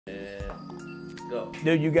Go.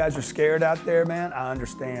 Dude, you guys are scared out there, man. I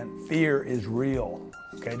understand. Fear is real.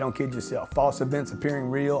 Okay, don't kid yourself. False events appearing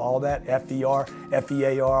real, all that, FER,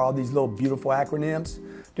 FEAR, all these little beautiful acronyms.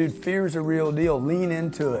 Dude, fear is a real deal. Lean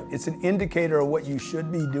into it. It's an indicator of what you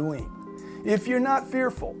should be doing. If you're not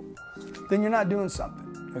fearful, then you're not doing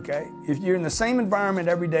something, okay? If you're in the same environment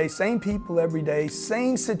every day, same people every day,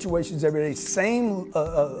 same situations every day, same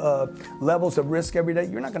levels of risk every day,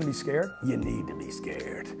 you're not gonna be scared. You need to be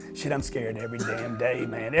scared. Shit, I'm scared every damn day,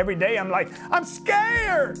 man. Every day I'm like, I'm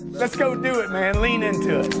scared! Let's go do it, man. Lean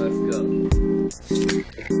into it. Let's go.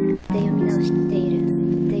 手読み直している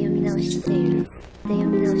手読み直している手読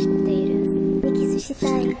み直しているミキスした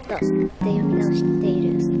いと手読み直してい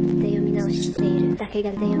る手読み直しているだけ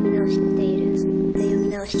が手読み直している手読み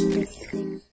直している